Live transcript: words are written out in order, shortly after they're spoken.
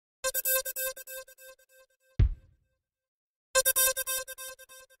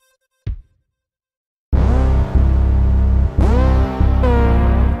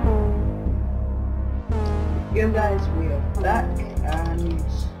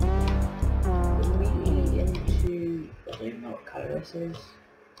this is.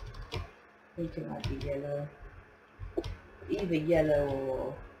 I think it might be yellow. Either yellow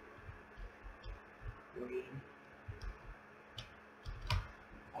or green.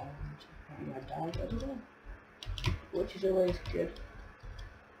 And I died over there, which is always good.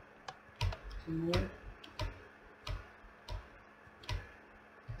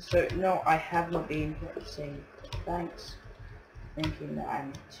 So no, I have not been practicing thanks, thinking that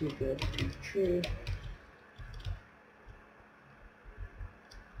I'm too good to be true.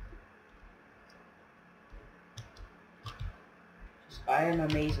 I am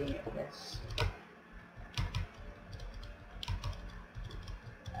amazing at this.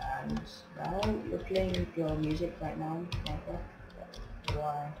 And now you're playing your music right now, Minecraft.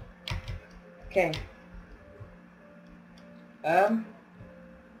 Why? Okay.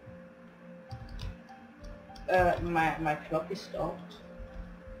 My clock is stopped.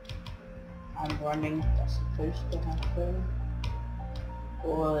 I'm running. That's supposed to happen,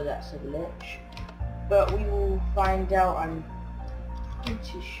 or that's a glitch. But we will find out. I'm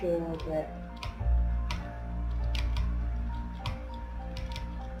pretty sure that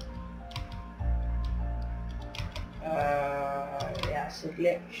yeah, it's a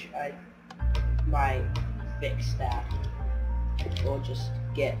glitch. I might fix that, or just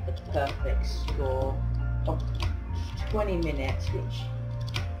get the perfect score of 20 minutes, which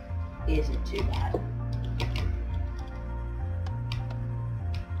isn't too bad.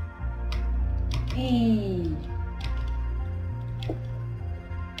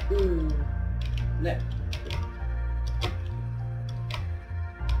 Ooh. No.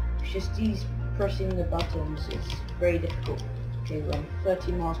 Just these pressing the buttons is very difficult. Okay, we're on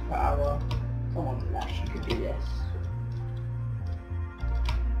 30 miles per hour. Come on, Flash, you could do this.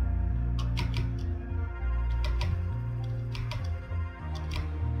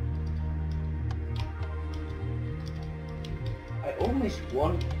 I almost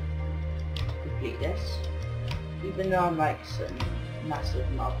want to complete this, even though I'm like some massive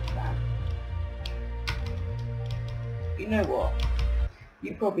Marvel fan. You know what?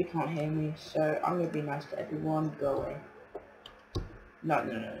 You probably can't hear me, so I'm gonna be nice to everyone. Go away. No,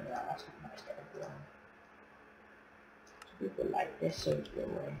 that's not nice to everyone. People like this, so go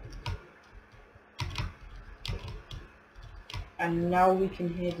away. And now we can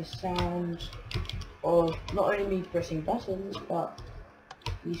hear the sound of not only me pressing buttons, but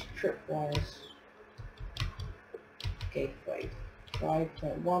these tripwires. Okay,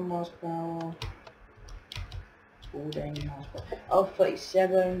 5.1 miles per hour. 14 miles per hour. Oh,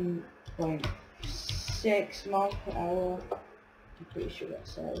 37.6 miles per hour. I'm pretty sure that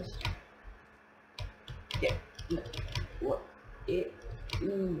says. Yeah. No. What? It.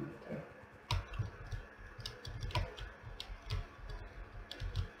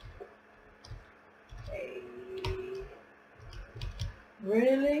 Okay.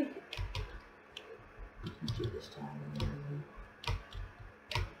 Really? We can do this time.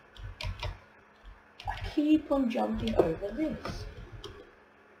 I keep on jumping over this.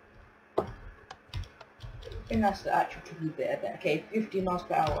 And that's the actual tricky bit of it. Okay, 50 miles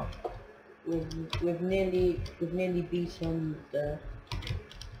per hour. We've nearly beaten the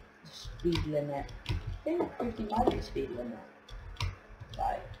speed limit. I think 50 might be the speed limit.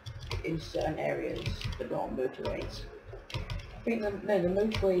 Like in certain areas, but not on motorways. I think the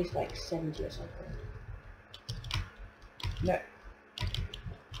motorway is like 70 or something. No.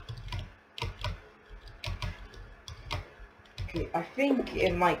 Okay, I think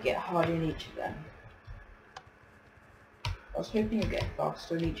it might get hard in each of them. I was hoping it'd get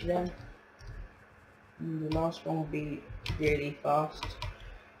faster in each of them. And the last one will be really fast.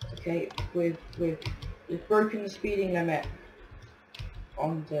 Okay, we've broken the speeding limit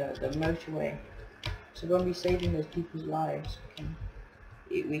on the motorway. So when we're saving those people's lives,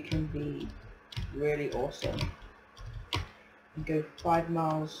 we can be really awesome and go 5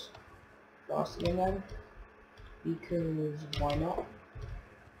 miles faster than them, because why not?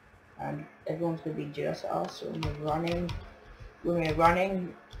 And everyone's gonna be jealous at us when we're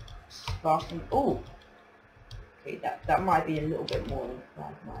running fast and okay, that might be a little bit more than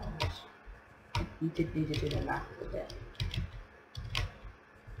 5 miles. We did need to do the math a bit.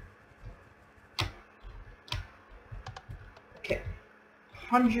 Okay,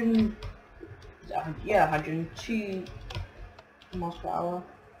 102 miles per hour,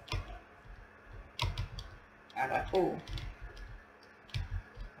 and I fall,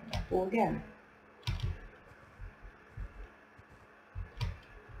 and I fall again,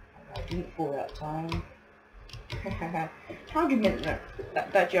 and I didn't fall that time. 100 minutes, no,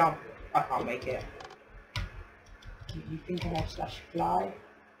 that jump, I can't make it. You think I have /fly?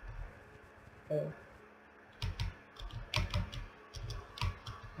 Oh.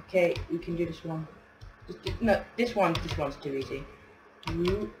 Okay, we can do this one. No, this one's too easy.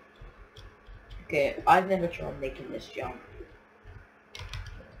 Okay, I've never tried making this jump.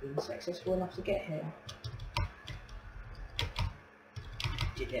 Been successful enough to get here.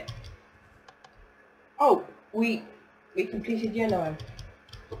 Did it? Oh, we completed yellow.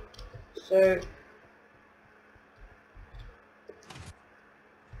 So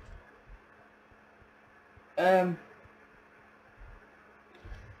let's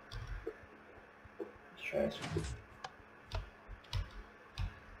try this one.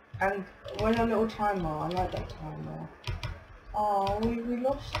 And when a little timer, I like that timer. Oh, we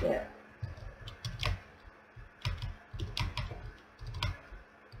lost it.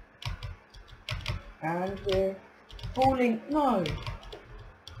 And we're falling. No!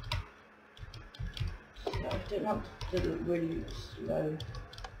 I don't want to do really slow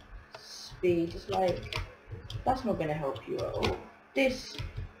speed. It's like, that's not going to help you at all. This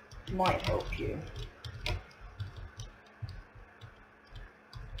might help you.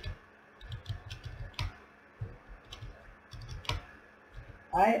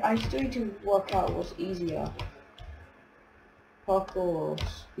 I still need to work out what's easier. Parkour or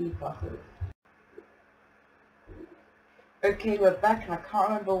speed parkour. Okay, we're back and I can't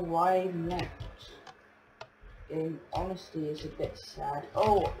remember why I left. In honesty, it's a bit sad.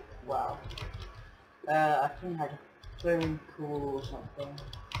 Oh, wow. I think I had a phone call or something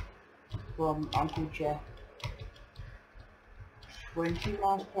from Uncle Jeff. 20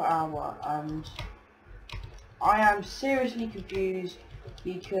 miles per hour, and I am seriously confused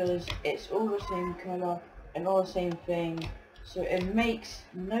because it's all the same colour and all the same thing, so it makes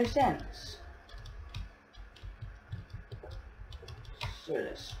no sense. So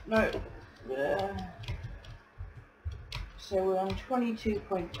let's so we're on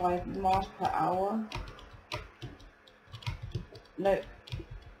 22.5 miles per hour. No,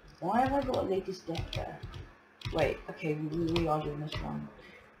 why have I got a latest death there? Wait, okay, we are doing this one.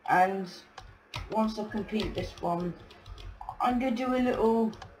 And once I complete this one, I'm gonna do a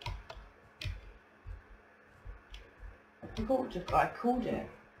little, I forgot what I called it.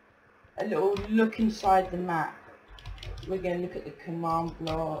 A little look inside the map. We're gonna look at the command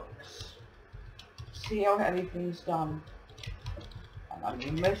blocks, see how everything's done. And I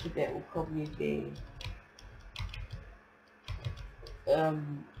mean, most of it will probably be, how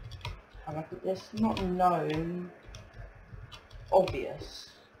do I put this? Not known, obvious.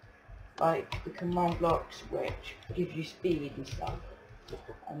 Like the command blocks which give you speed and stuff.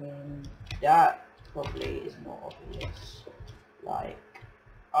 I mean, that probably is not obvious. Like,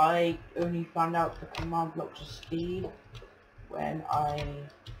 I only found out the command blocks of speed when I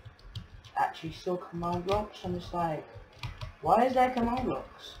actually saw command blocks. I'm just like, why is there command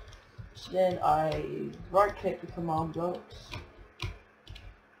blocks? So then I right click the command blocks.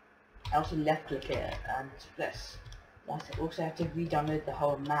 I also left click it, and that's also have to re-download the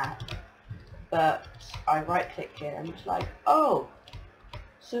whole map. But I right click it and it's like, oh,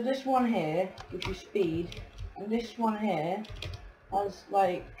 so this one here gives you speed, and this one here has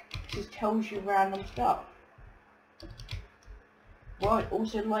like, just tells you random stuff. What I'd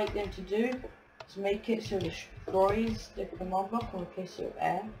also like them to do is make it so it destroys the command block and replace it with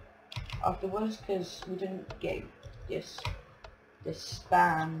air afterwards, because we didn't get this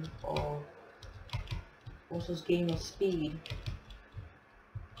spam of also gain of speed,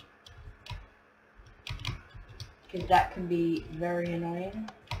 because that can be very annoying,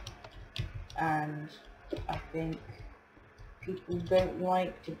 and I think people don't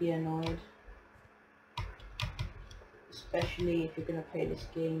like to be annoyed, especially if you're going to play this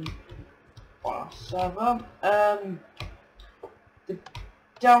game on our server. The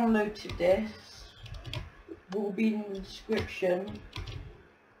download to this will be in the description,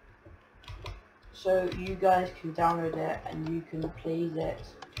 so you guys can download it and you can play it.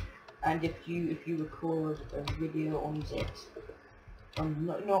 And if you record a video on Zip,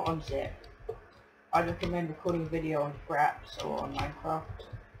 not on Zip, I recommend recording a video on Fraps or on Minecraft,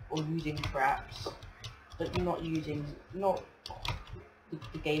 or using Fraps, but not the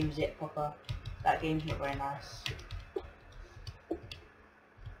game Zip proper. That game's not very nice.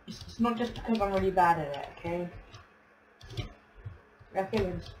 It's not just because I'm really bad at it, okay? I have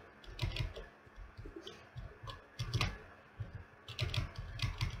feelings.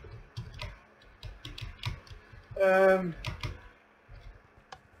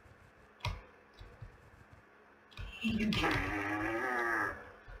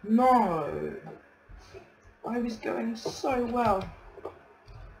 No! I was going so well.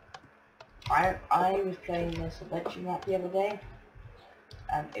 I was playing this adventure map the other day,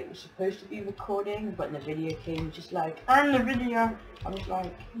 and it was supposed to be recording, but the video came just like, and the video. I was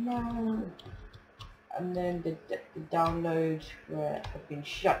like, no. And then the downloads had been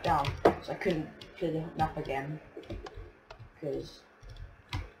shut down, so I couldn't play the map again because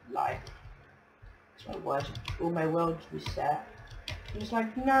like all my worlds reset. I was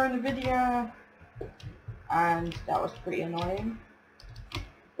like, no, the video, and that was pretty annoying.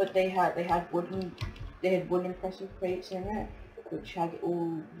 But they had wooden pressure crates in it, which had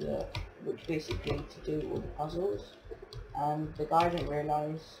which basically to do all the puzzles. And the guy didn't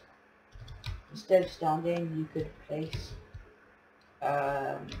realise, instead of standing, you could place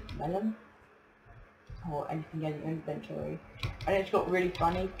melon or anything in your inventory. And it got really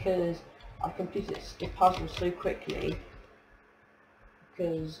funny because I completed the puzzle so quickly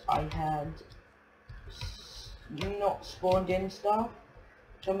because I had not spawned in stuff.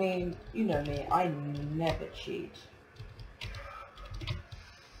 I mean, you know me, I never cheat.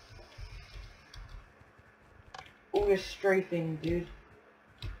 All this strafing, dude.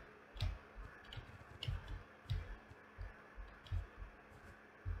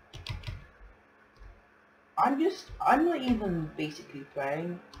 I'm not even basically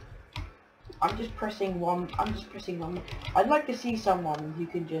playing. I'm just pressing one. I'd like to see someone who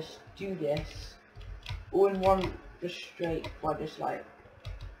can just do this all in one just straight by just like,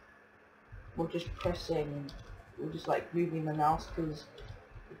 or just pressing, or just like moving the mouse, because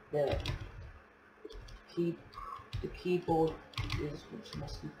the keyboard is which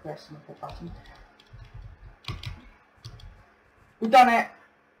must be pressing the button. We've done it.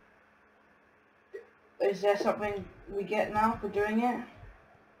 Is there something we get now for doing it?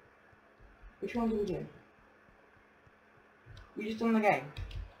 Which one do we do? We just done the game.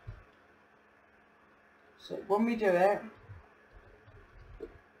 So when we do it,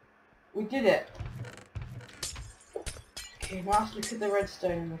 we did it. Okay, now let's look at the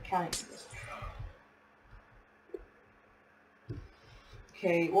redstone and mechanics of this.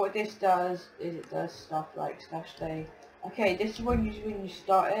 Okay, what this does is it does stuff like /day. Okay, this is when you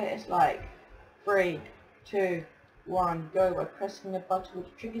start it. It's like 3, 2, 1, go by pressing the button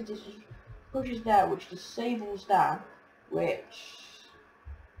which triggers this, pushes that, which disables that, which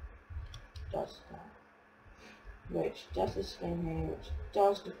does that, which does this thing here, which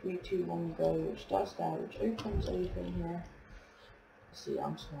does the 3, 2, 1 go, which does that, which opens everything here. See,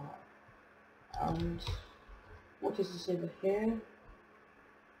 I'm smart. And what is this over here?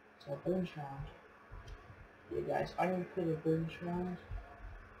 It's a bones round. Yeah guys, I'm gonna put a bones round.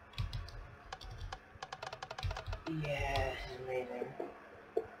 Yeah, this is amazing.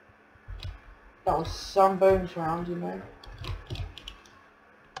 That was some bones round, you know.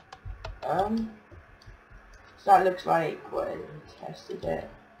 So that looks like where we tested it.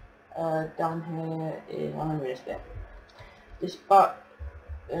 Down here is, I remember this bit. This button,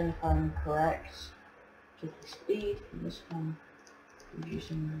 if I'm correct, to the speed, and this one is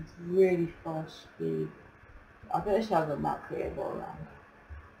using really fast speed. I bet this has a map creator all around.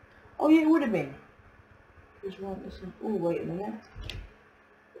 Oh yeah, it would have been. Just want this one. Oh wait a minute.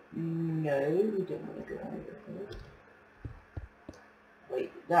 No, we don't want to go over here.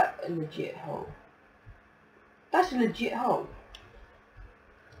 Wait, that's a legit hole. That's a legit hole.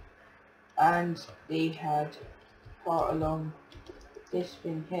 And they had part along this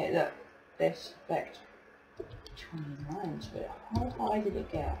thing here. Look, this effect 29. So how high did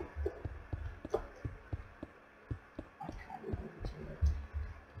it get? I can't remember to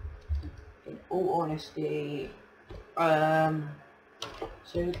it. In all honesty,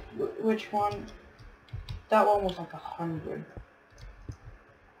 so which one? That one was like 100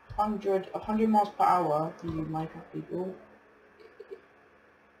 miles per hour for you Minecraft people.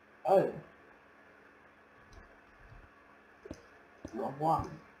 Oh. Wrong one.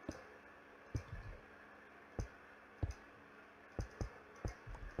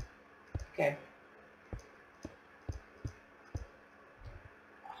 Okay.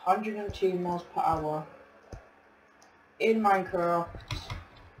 102 miles per hour in Minecraft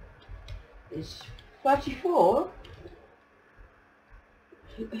is 34?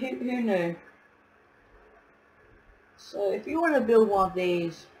 Who knew? So if you want to build one of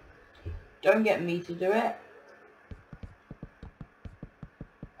these, don't get me to do it.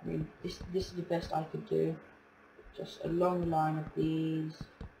 I mean, this is the best I could do. Just a long line of these,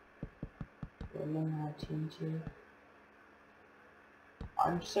 or a long line of TNT.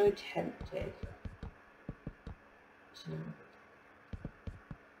 I'm so tempted to.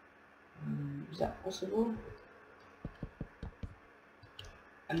 Is that possible?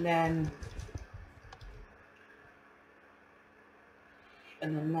 And then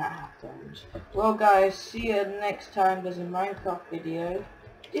that happens. Well guys, see you next time there's a Minecraft video.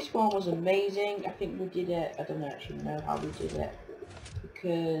 This one was amazing. I think we did it, I don't actually know how we did it,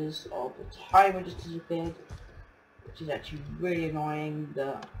 because of the timer just disappeared, which is actually really annoying.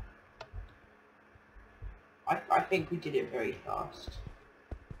 But I think we did it very fast.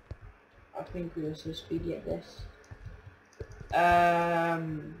 I think we were so speedy at this.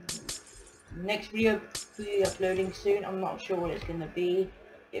 Next video will be uploading soon. I'm not sure what it's going to be.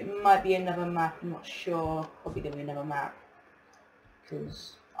 It might be another map, I'm not sure. Probably going to be another map,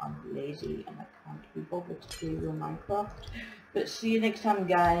 because I'm lazy and I can't be bothered to do real Minecraft. But see you next time,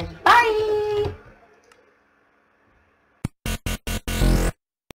 guys. Bye!